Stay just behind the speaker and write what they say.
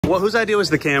Well, whose idea was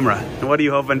the camera? And what are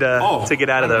you hoping to get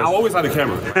out of those? I always had a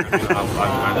camera.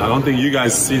 I don't think you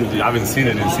guys haven't seen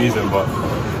it in season, but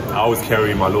I always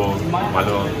carry my little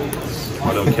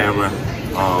camera.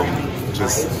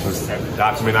 Just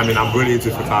document. I mean, I'm really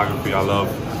into photography. I love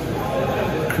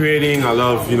creating. I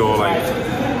love,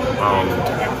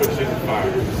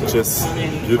 just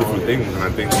beautiful things. And I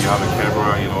think you have a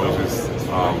camera, just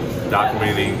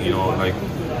documenting,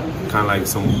 kind of like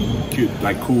some cute,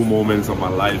 cool moments of my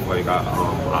life. Like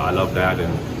I love that,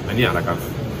 and yeah,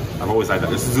 I've always had that.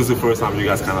 This is just the first time you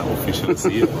guys kind of officially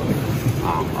see it.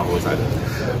 I've always had it.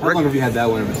 How long have you had that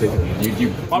one in particular?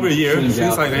 You probably a year.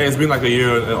 It's been like a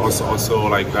year or so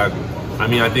like that. I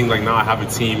mean, I think now I have a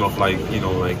team of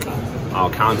our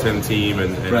content team,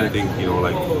 and right. I think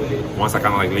once I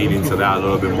kind of lean into that a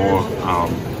little bit more,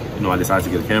 I decided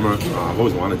to get a camera. I've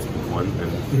always wanted to get one,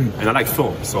 and I like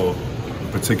film, so in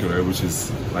particular, which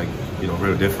is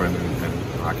real different, and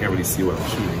I can't really see what I'm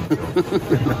shooting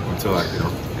until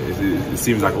it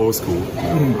seems like old school,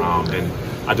 and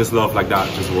I just love that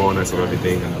just rawness of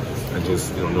everything, and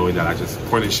just knowing that I just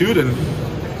point and shoot and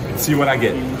see what I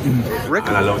get. Rick,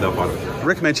 and I love that part of it.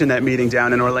 Rick mentioned that meeting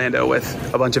down in Orlando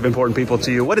with a bunch of important people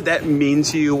to you. What did that mean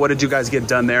to you? What did you guys get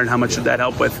done there, and how much did that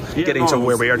help with getting to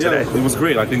where we are today? It was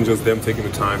great. I think just them taking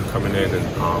the time coming in and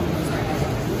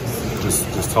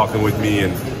just talking with me,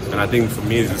 and I think for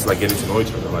me it's just getting to know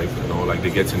each other. They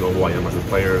get to know who I am as a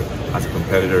player, as a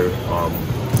competitor,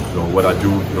 what I do,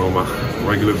 on my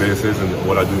regular basis, and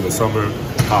what I do in the summer,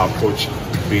 how I approach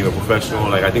being a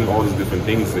professional. I think all these different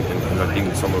things, and I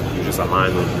think some of you just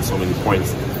align on so many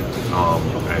points.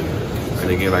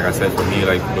 And again, like I said, for me,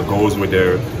 the goals were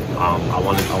there. I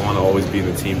want to always be in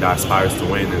the team that aspires to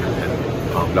win,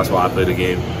 and that's why I play the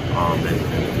game.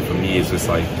 And for me, it's just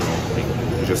we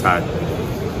just had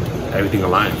everything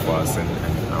aligned for us, and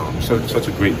such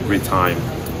a great time.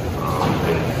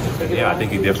 And yeah, I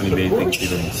think it definitely made things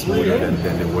even smoother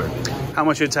than they were. How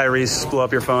much did Tyrese blow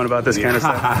up your phone about this kind of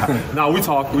stuff? No, we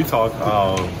talk.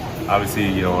 Obviously,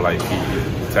 he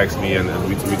texts me and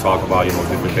we talk about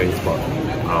different things. But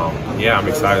yeah, I'm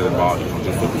excited about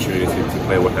just the opportunity to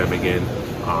play with him again.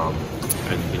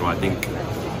 And I think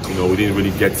we didn't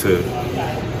really get to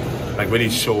really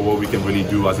show what we can really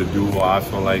do as a duo. I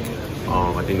feel like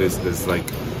I think there's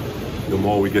the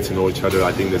more we get to know each other,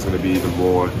 I think there's going to be even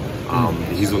more.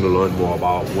 He's going to learn more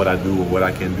about what I do and what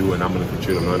I can do, and I'm going to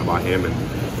continue to learn about him.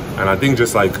 And I think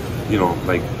just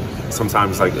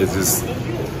sometimes it's just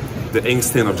the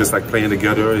instinct of just playing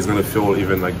together is going to feel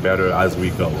even better as we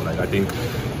go. I think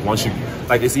once you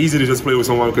it's easy to just play with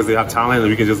someone because they have talent and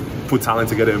we can just put talent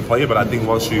together and play. But I think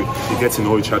once you get to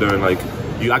know each other and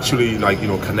you actually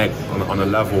connect on a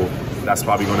level that's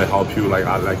probably going to help you.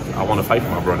 I want to fight for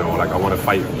my brother, or I want to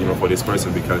fight for this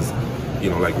person because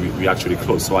we actually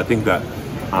close. So I think that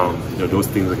those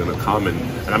things are going to come, and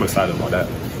I'm excited about that.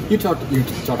 You talked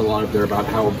a lot up there about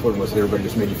how important it was that everybody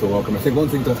just made you feel welcome. I think one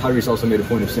thing that Tyrese also made a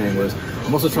point of saying was,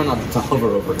 I'm also trying not to hover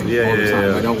over him all the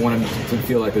time. I don't want him to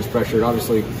feel like there's pressure.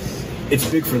 Obviously, it's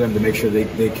big for them to make sure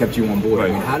they kept you on board. Right.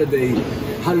 I mean, how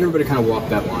did everybody kind of walk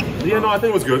that line? Yeah, no, I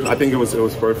think it was good. I think it was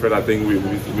perfect. I think we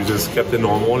just kept it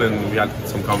normal, and we had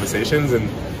some conversations, and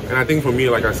I think for me,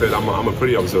 like I said, I'm a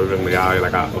pretty observant guy. I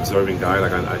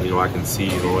can see,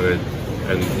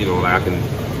 and I can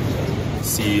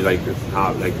see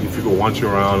how if people want you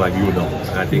around, you would know.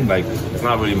 And I think it's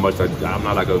not really much I'm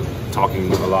not a talking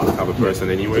a lot type of person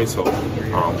anyway. So,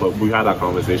 but we had our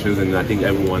conversations, and I think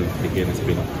everyone again has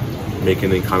been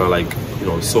making it kind of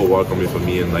so welcoming for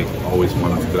me, and always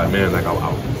wanted to be man,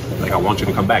 I want you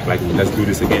to come back, let's do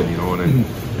this again,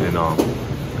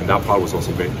 and that part was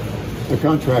also great. A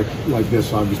contract like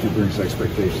this obviously brings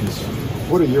expectations.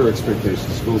 What are your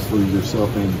expectations, both for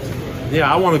yourself and?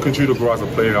 Yeah, I want to continue to grow as a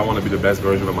player. I want to be the best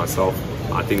version of myself.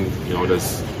 I think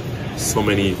there's so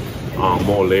many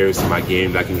more layers to my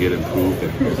game that can get improved,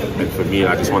 and for me,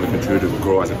 I just want to continue to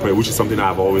grow as a player, which is something that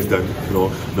I've always done.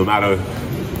 No matter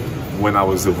when I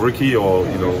was a rookie or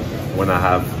when I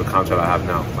have the contract I have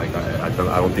now. I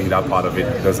don't think that part of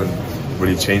it doesn't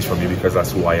really change for me, because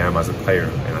that's who I am as a player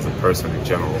and as a person in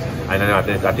general. And then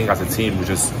I think as a team, we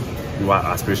have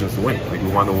aspirations to win. We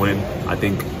want to win. I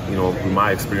think with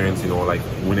my experience,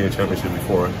 winning a championship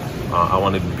before, I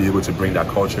want to be able to bring that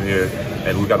culture here,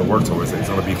 and we got to work towards it. It's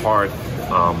going to be hard,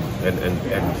 and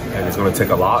it's going to take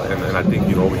a lot. And I think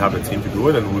we have the team to do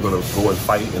it, and we're going to go and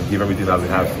fight and give everything that we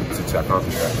have to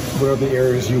accomplish that. What are the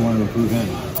areas you want to improve in?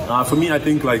 For me, I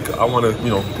think I want to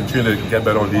continue to get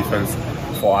better on defense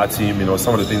for our team.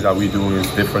 Some of the things that we do is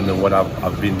different than what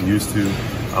I've been used to.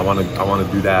 I want to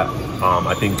do that.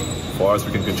 I think for us,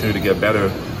 we can continue to get better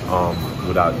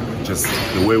without just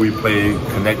the way we play,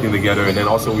 connecting together, and then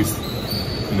also we,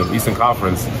 Eastern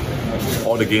Conference,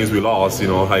 all the games we lost,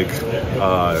 like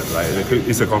the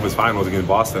Eastern Conference Finals against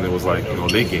Boston, it was like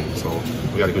late game, so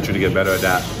we got to continue to get better at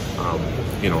that.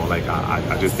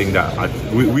 I just think that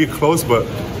we're close, but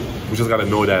we just got to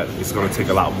know that it's going to take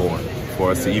a lot more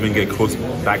for us to even get close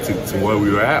back to where we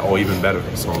were at, or even better.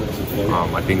 So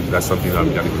I think that's something that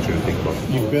we got to continue to think about.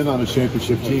 You've been on a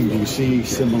championship team. Do you see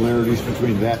similarities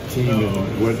between that team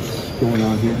and what's going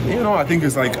on here? I think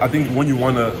it's I think when you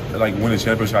want to win a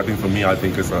championship, I think for me, I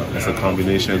think it's a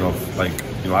combination of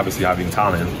obviously having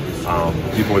talent,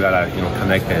 people that are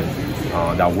connected,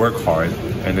 that work hard,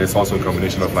 and it's also a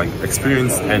combination of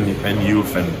experience and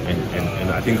youth and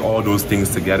I think all those things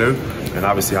together, and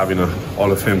obviously having a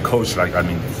Hall of Fame coach, those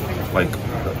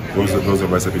are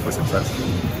recipe for success.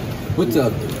 I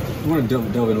want to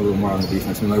delve in a little more on the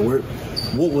defense.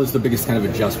 What was the biggest kind of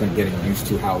adjustment getting used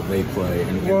to how they play,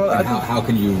 and how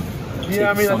can you?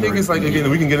 Yeah, I think it's again,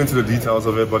 we can get into the details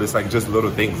of it, but it's just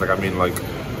little things. I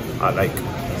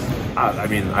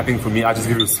think for me, I just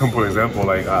give you a simple example.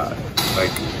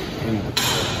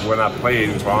 When I played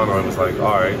in Toronto, it was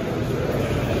all right,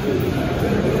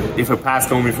 if a pass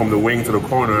coming me from the wing to the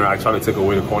corner, I try to take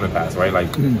away the corner pass, right?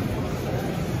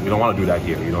 We don't want to do that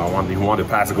here. You want the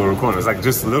pass to go to the corner. It's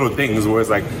just little things where it's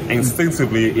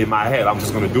instinctively in my head, I'm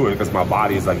just going to do it because my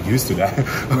body is used to that.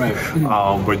 Right.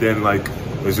 But then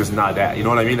it's just not that. You know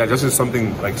what I mean? That's just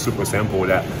something super simple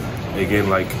that, again,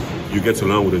 you get to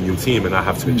learn with a new team and I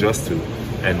have to adjust to.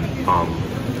 And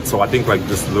so I think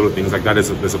just little things like that.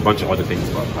 There's a bunch of other things,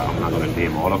 but I'm not going to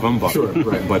name all of them. But sure,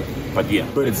 right. But yeah.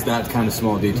 But it's that kind of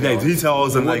small detail. Yeah,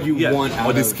 details and what you want out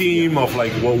or the scheme of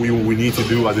what we need to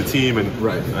do as a team, and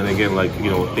right. And again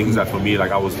things that for me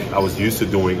I was used to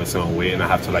doing a certain way, and I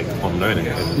have to unlearn it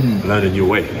and learn a new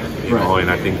way. You know,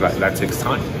 and I think that takes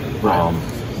time. Right.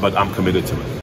 But I'm committed to it.